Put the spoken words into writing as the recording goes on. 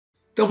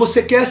Então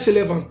você quer se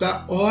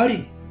levantar?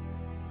 Ore.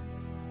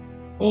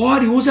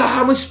 Ore, use a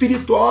arma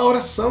espiritual, a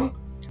oração.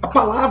 A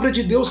palavra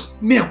de Deus,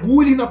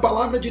 mergulhe na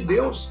palavra de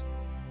Deus.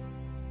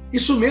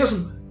 Isso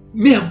mesmo,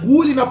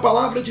 mergulhe na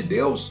palavra de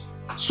Deus.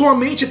 Sua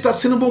mente está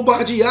sendo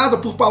bombardeada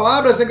por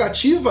palavras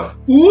negativas.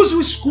 Use o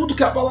escudo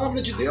que é a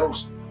palavra de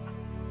Deus.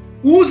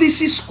 Use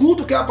esse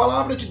escudo que é a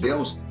palavra de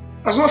Deus.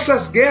 As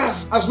nossas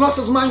guerras, as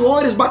nossas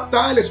maiores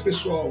batalhas,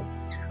 pessoal,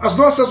 as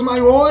nossas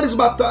maiores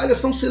batalhas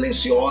são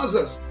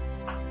silenciosas.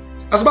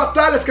 As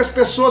batalhas que as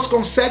pessoas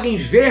conseguem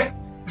ver,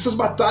 essas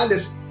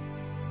batalhas,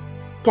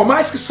 por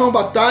mais que são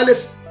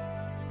batalhas,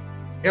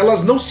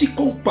 elas não se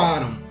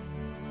comparam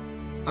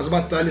às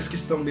batalhas que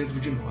estão dentro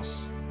de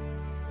nós.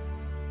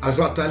 As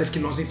batalhas que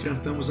nós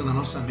enfrentamos na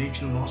nossa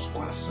mente, no nosso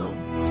coração.